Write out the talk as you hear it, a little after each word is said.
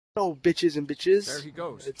Hello, bitches and bitches. There he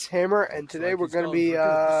goes. It's Hammer, and today we're gonna be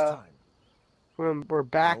we're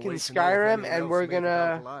back in Skyrim, and we're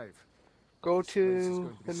gonna go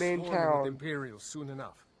to the main town. Imperials soon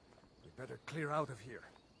enough. We better clear out of here.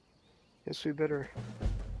 Yes, we better.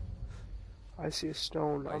 I see a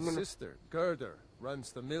stone. My sister Gerda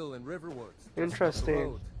runs the mill in Riverwood.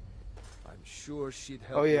 Interesting. I'm sure she'd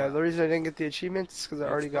help. Oh yeah, the reason I didn't get the achievements is because I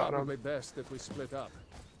already got them. It's probably best if we split up.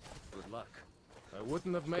 Good luck. I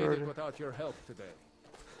wouldn't have made it without your help today.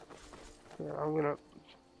 Yeah, I'm gonna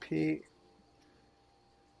Pete.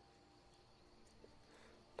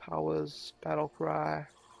 Powers, battle cry,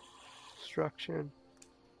 destruction.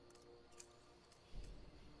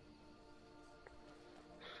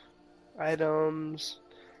 Items,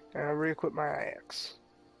 and I re-equip my axe.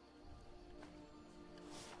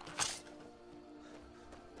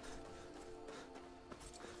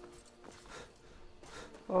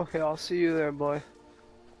 Okay, I'll see you there, boy.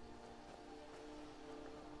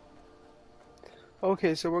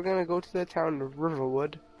 Okay, so we're gonna go to the town of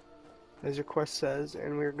Riverwood, as your quest says,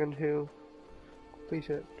 and we're going to complete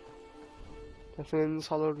it. Definitely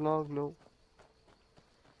hollowed log, no.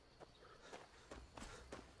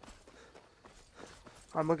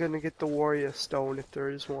 I'm gonna get the warrior stone if there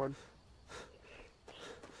is one.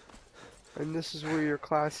 And this is where your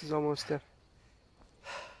class is almost there.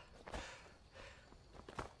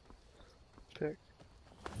 Pick.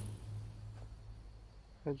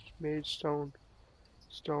 Mage stone.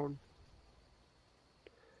 Stone.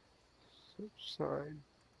 Sign.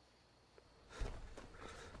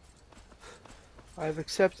 I've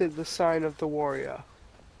accepted the sign of the warrior.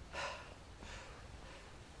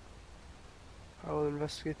 I will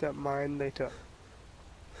investigate that mine later.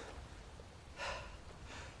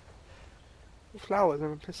 Flowers,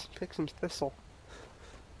 I'm gonna pick some thistle.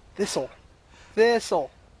 Thistle! Thistle!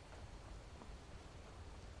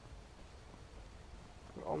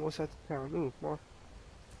 We're almost at the town. Ooh, more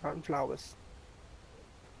mountain flowers.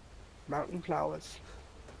 Mountain flowers.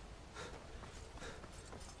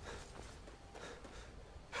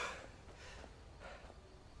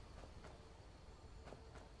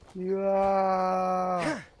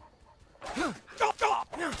 Yeah.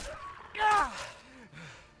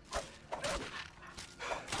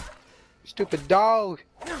 Stupid dog!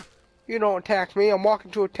 You don't attack me. I'm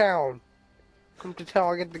walking to a town. Come to town,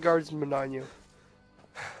 I'll get the guardsmen on you.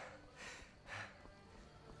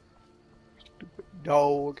 Stupid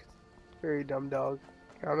dog. Very dumb dog.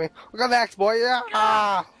 You know what I mean? Look at the axe, boy! Yeah!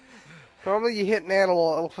 Ah! Normally you hit an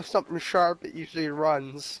animal with something sharp, it usually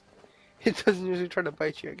runs. It doesn't usually try to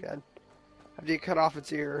bite you again. After you cut off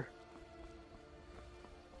its ear.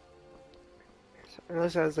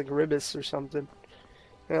 Unless it has like ribbis or something.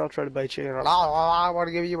 Then I'll try to bite you. I want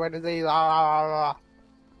to give you my disease. Hello,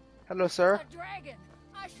 sir. A dragon!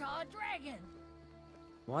 I saw a dragon!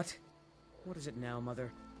 What? What is it now,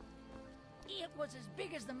 Mother? It was as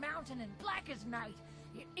big as the mountain and black as night.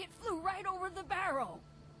 It flew right over the barrow.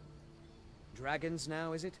 Dragons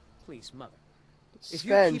now, is it? Please, Mother. If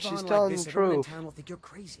you Sven, keep she's on telling like this, the everyone in truth. town will think you're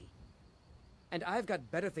crazy. And I've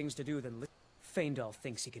got better things to do than listen. Faendal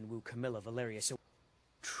thinks he can woo Camilla Valeria, so...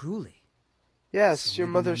 Truly? Yes, So your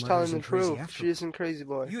maybe mother's my telling mother the isn't crazy truth. after She isn't crazy,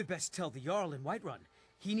 boy. You had best tell the Jarl in Whiterun.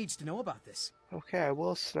 He needs to know about this. Okay, I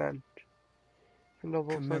will, Sven.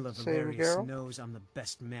 Camilla Valeria knows I'm the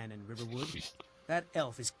best man in Riverwood. That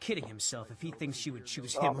elf is kidding himself if he thinks she would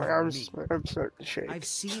choose him my over arms, me. my arms start to shake. I've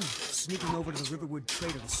seen him sneaking over to the Riverwood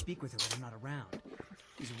trader to speak with her when I'm not around.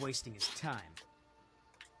 He's wasting his time.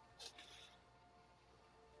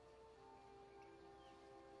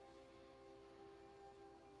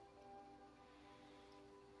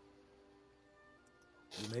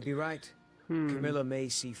 You may be right. Camilla may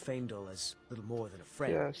see Faendal as little more than a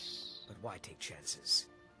friend. Yes. But why take chances?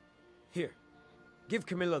 Here, give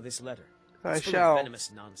Camilla this letter. I It's full shall. of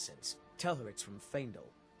venomous nonsense. Tell her it's from Faendal.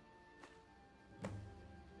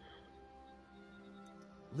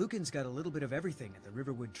 Lucan's got a little bit of everything at the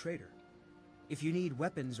Riverwood trader. If you need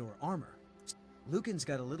weapons or armor, Lucan's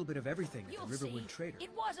got a little bit of everything at the Riverwood trader. It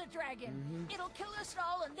was a dragon. It'll kill us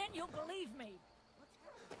all, and then you'll believe me.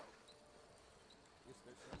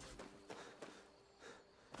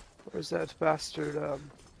 Where's that bastard,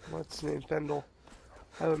 what's his name, Faendal?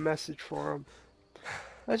 I have a message for him.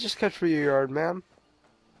 I just cut through your yard, ma'am.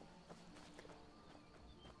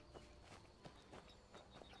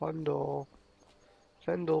 Faendal.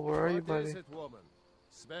 Faendal, where are you, buddy? What is it, woman?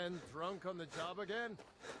 Sven drunk on the job again?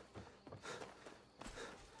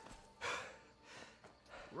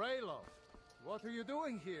 Raylo, what are you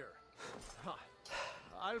doing here?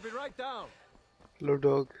 I'll be right down. Hello,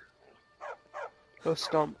 dog. Hello,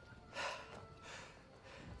 Stump.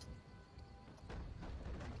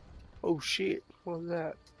 Oh shit, what was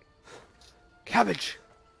that? Cabbage!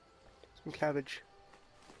 Some cabbage.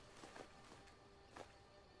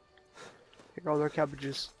 Take all their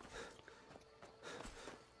cabbages.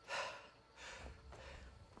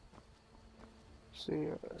 See,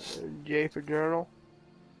 J for journal.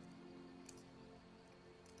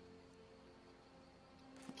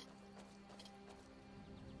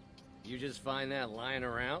 You just find that lying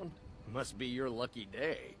around? Must be your lucky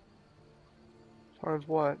day. Finds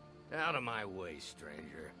what? Out of my way,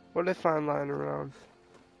 stranger. What did they find lying around?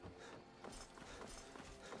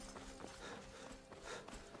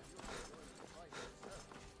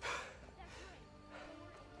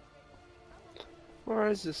 Where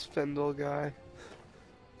is this Fendel guy?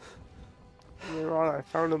 I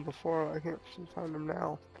found him before, I can't find him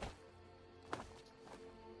now.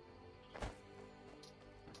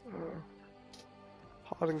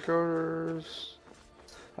 Hot and Girders.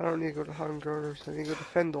 I don't need to go to Hot and Girders, I need to go to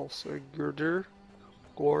Fendel. So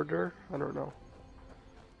Gorder? I don't know.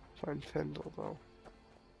 Find Fendel though.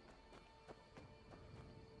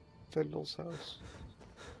 Fendel's house.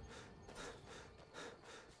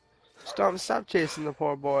 Stop chasing the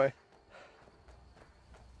poor boy.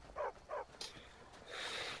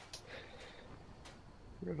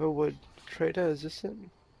 Riverwood Trader, is this it?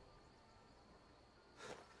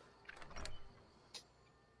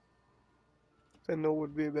 Fendel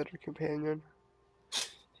would be a better companion.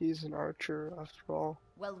 He's an archer, after all.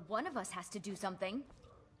 Well, one of us has to do something.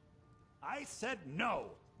 I said no.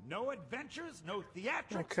 No adventures, no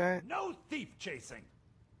theatrics, Okay. no thief chasing.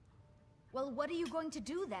 Well, what are you going to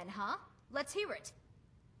do then, huh? Let's hear it.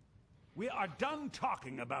 We are done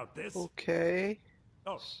talking about this. Okay.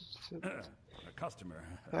 Oh, a customer.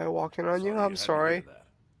 Am I walking on you? Sorry I'm had to sorry. hear that.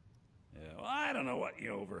 Yeah, well, I don't know what you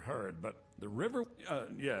overheard, but the river. Yeah.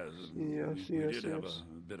 Yes, we yes, did have yes.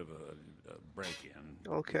 a bit of a break-in.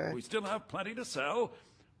 Okay. We still have plenty to sell.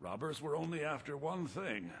 Robbers were only after one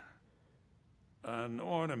thing. An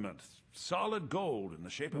ornament, solid gold in the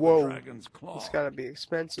shape of Whoa. a dragon's claw. It's gotta be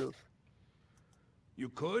expensive. You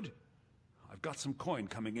could? I've got some coin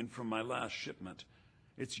coming in from my last shipment.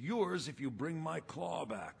 It's yours if you bring my claw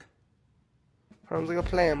back. Sounds like a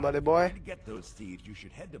plan, buddy boy. To get those thieves, you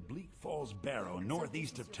should head to Bleak Falls Barrow,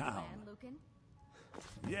 northeast of town. Lucan?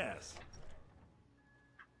 Yes.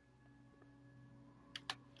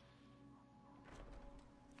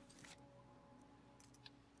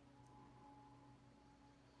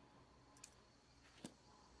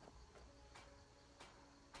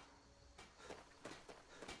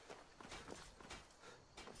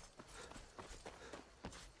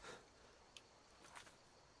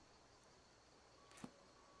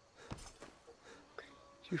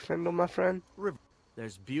 You Fendel, my friend?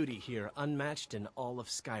 There's beauty here unmatched in all of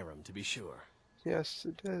Skyrim, to be sure. Yes,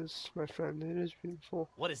 it is, my friend. It is beautiful.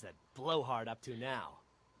 What is that blowhard up to now?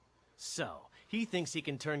 So, he thinks he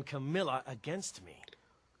can turn Camilla against me.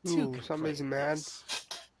 Ooh, somebody's mad.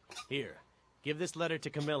 Here, give this letter to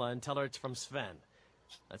Camilla and tell her it's from Sven.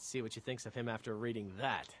 Let's see what she thinks of him after reading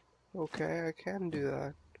that. Okay, I can do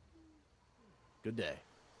that. Good day.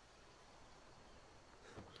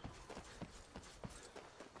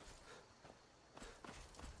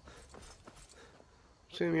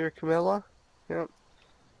 Assume you're Camilla? Yep.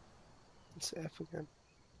 It's F again.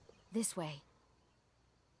 This way.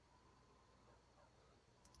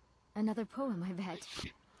 Another poem, I bet.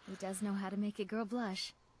 He does know how to make a girl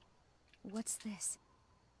blush. What's this?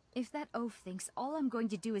 If that oaf thinks all I'm going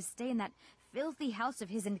to do is stay in that filthy house of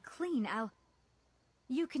his and clean,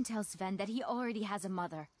 You can tell Sven that he already has a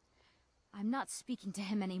mother. I'm not speaking to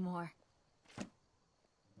him anymore.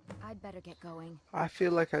 I'd better get going. I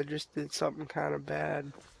feel like I just did something kind of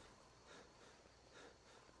bad.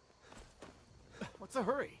 What's the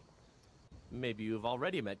hurry? Maybe you've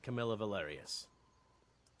already met Camilla Valerius.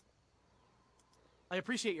 I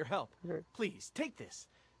appreciate your help. Okay. Please, take this.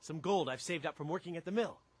 Some gold I've saved up from working at the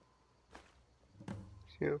mill.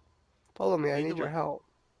 You. Follow me, I Lead the need your way. help.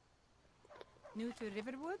 New to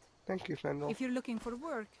Riverwood? Thank you, Fendel. If you're looking for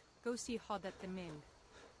work, go see Hod at the mill.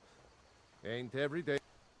 Ain't every day.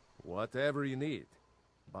 Whatever you need.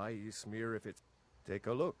 Buy you smear if it's... Take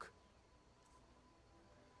a look.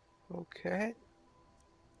 Okay.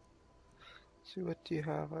 See, what do you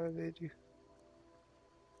have? How do they do?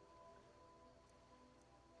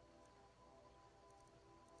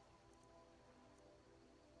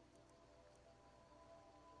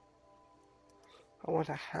 I want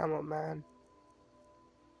a hammer, man.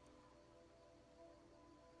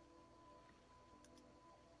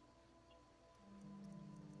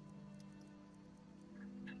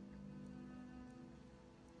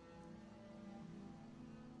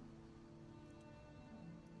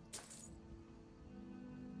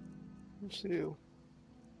 Let's see.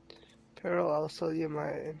 Apparel, I'll sell you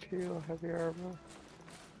my Imperial heavy armor.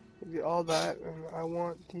 Give you all that, and I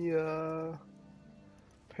want the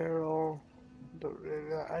apparel.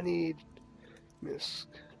 I need misc.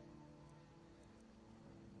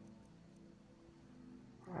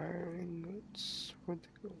 Iron ingots. Where'd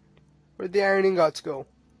they go? Where'd the iron ingots go?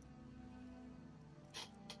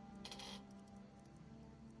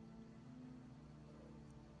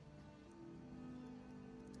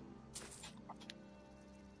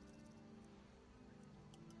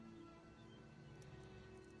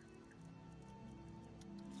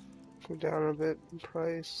 Go down a bit in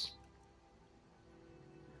price.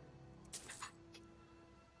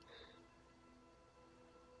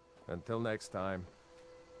 Until next time.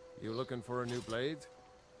 You looking for a new blade?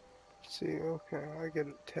 Let's see, okay, I get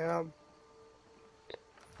it. Tab.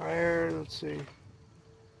 Iron, let's see.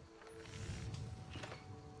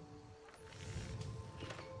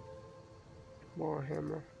 More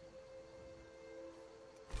hammer.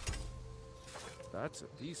 That's a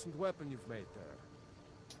decent weapon you've made there.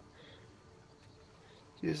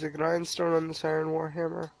 Use the grindstone on this iron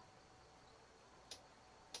warhammer.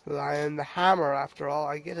 I am the hammer, after all,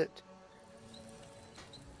 I get it.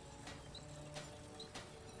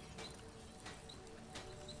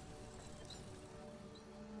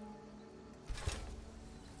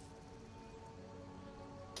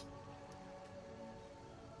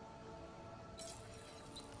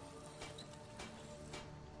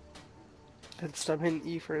 And stop hitting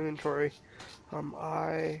E for inventory.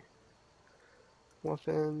 I...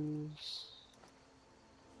 Weapons...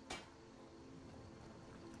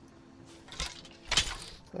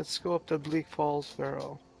 Let's go up to Bleak Falls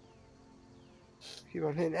Barrow. Keep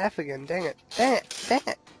on hitting F again, dang it, dang it, dang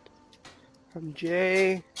it! From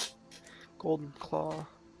J... Golden Claw.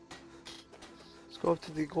 Let's go up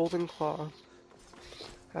to the Golden Claw.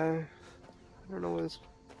 I don't know what this...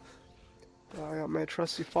 I got my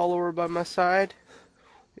trusty follower by my side,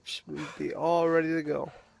 which will be all ready to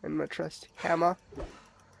go. And my trusty hammer.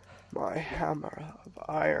 My hammer of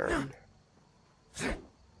iron.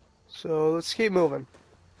 So let's keep moving.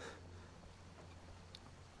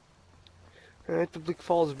 At the Bleak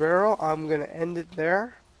Falls Barrow, I'm gonna end it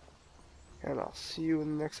there. And I'll see you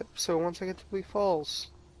in the next episode once I get to Bleak Falls.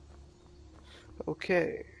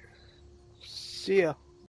 Okay. See ya.